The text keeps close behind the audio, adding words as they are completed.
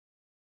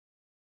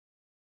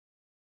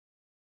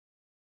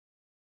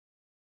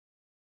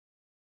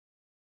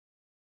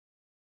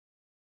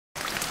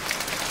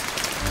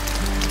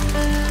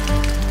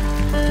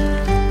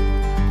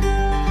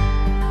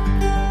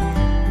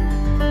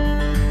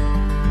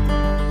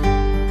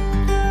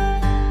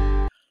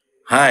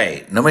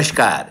Hi,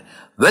 Namaskar.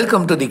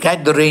 Welcome to the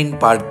Catch the Rain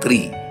Part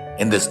 3.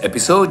 In this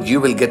episode,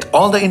 you will get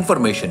all the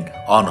information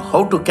on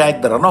how to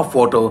catch the runoff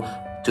water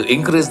to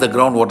increase the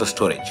groundwater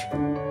storage.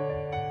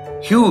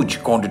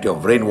 Huge quantity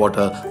of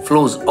rainwater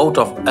flows out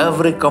of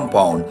every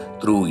compound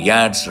through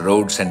yards,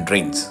 roads and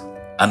drains.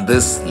 And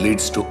this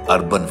leads to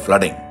urban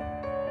flooding.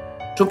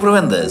 To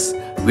prevent this,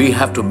 we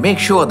have to make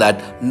sure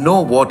that no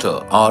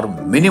water or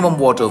minimum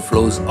water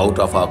flows out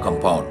of our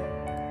compound.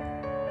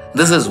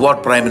 This is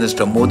what Prime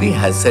Minister Modi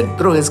has said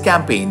through his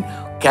campaign,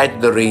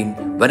 Catch the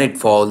Rain when it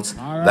falls,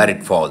 where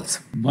it falls.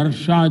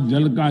 वर्षा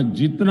जल का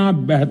जितना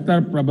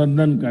बेहतर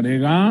प्रबंधन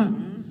करेगा,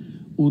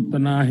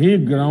 उतना ही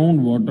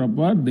ground water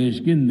पर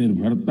देश की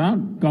निर्भरता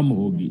कम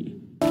होगी.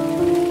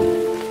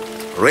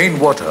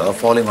 Rainwater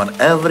falling on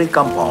every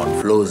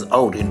compound flows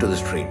out into the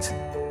streets.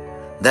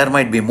 There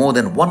might be more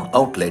than one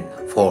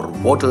outlet for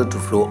water to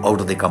flow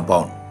out of the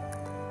compound.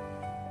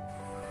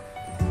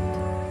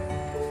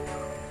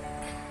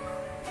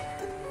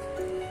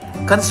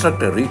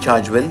 Construct a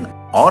recharge well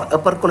or a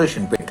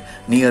percolation pit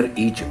near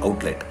each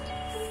outlet.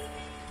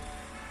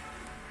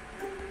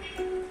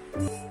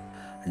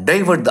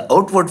 Divert the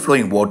outward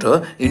flowing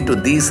water into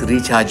these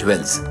recharge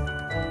wells.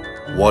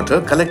 Water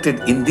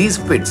collected in these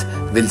pits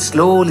will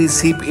slowly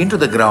seep into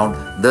the ground,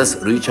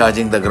 thus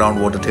recharging the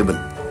groundwater table.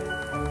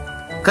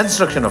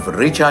 Construction of a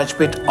recharge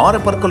pit or a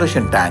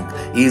percolation tank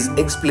is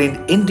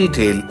explained in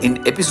detail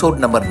in episode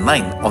number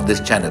 9 of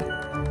this channel.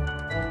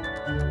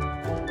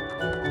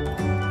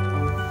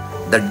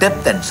 The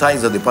depth and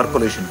size of the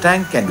percolation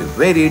tank can be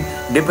varied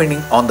depending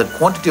on the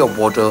quantity of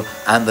water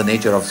and the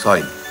nature of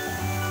soil.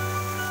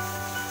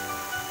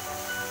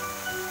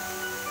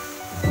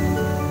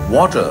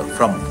 Water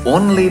from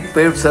only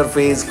paved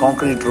surface,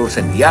 concrete roads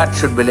and yards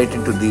should be let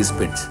into these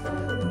pits.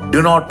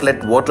 Do not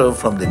let water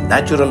from the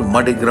natural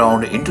muddy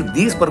ground into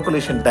these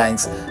percolation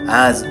tanks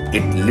as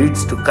it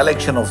leads to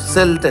collection of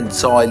silt and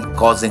soil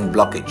causing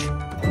blockage.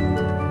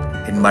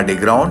 In muddy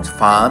grounds,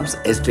 farms,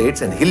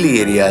 estates and hilly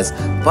areas,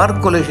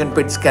 percolation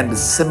pits can be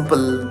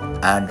simple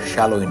and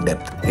shallow in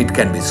depth. It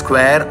can be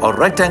square or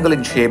rectangle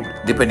in shape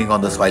depending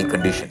on the soil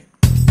condition.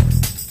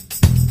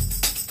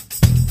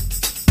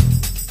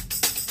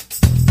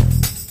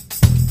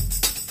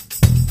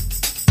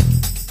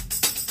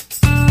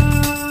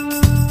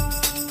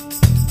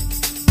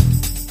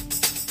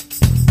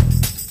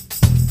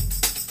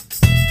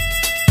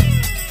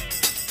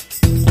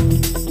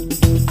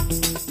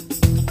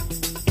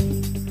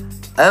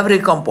 Every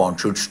compound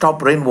should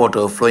stop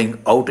rainwater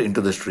flowing out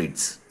into the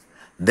streets.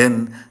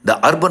 Then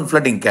the urban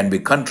flooding can be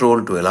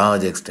controlled to a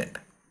large extent.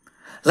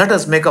 Let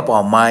us make up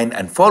our mind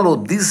and follow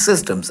these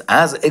systems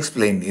as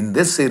explained in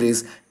this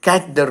series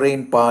Catch the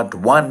Rain Part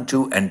 1,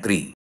 2 and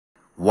 3.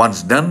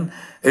 Once done,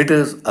 it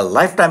is a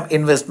lifetime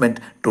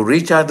investment to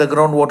recharge the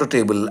groundwater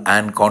table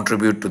and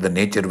contribute to the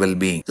nature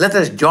well-being. Let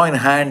us join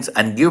hands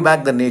and give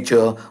back the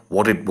nature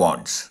what it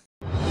wants.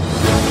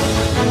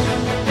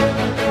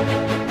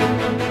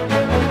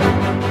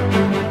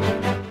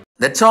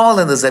 That's all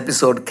in this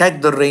episode,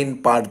 Catch the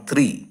Rain Part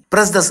 3.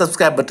 Press the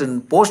subscribe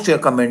button, post your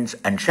comments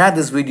and share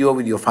this video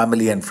with your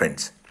family and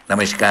friends.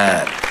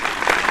 Namaskar.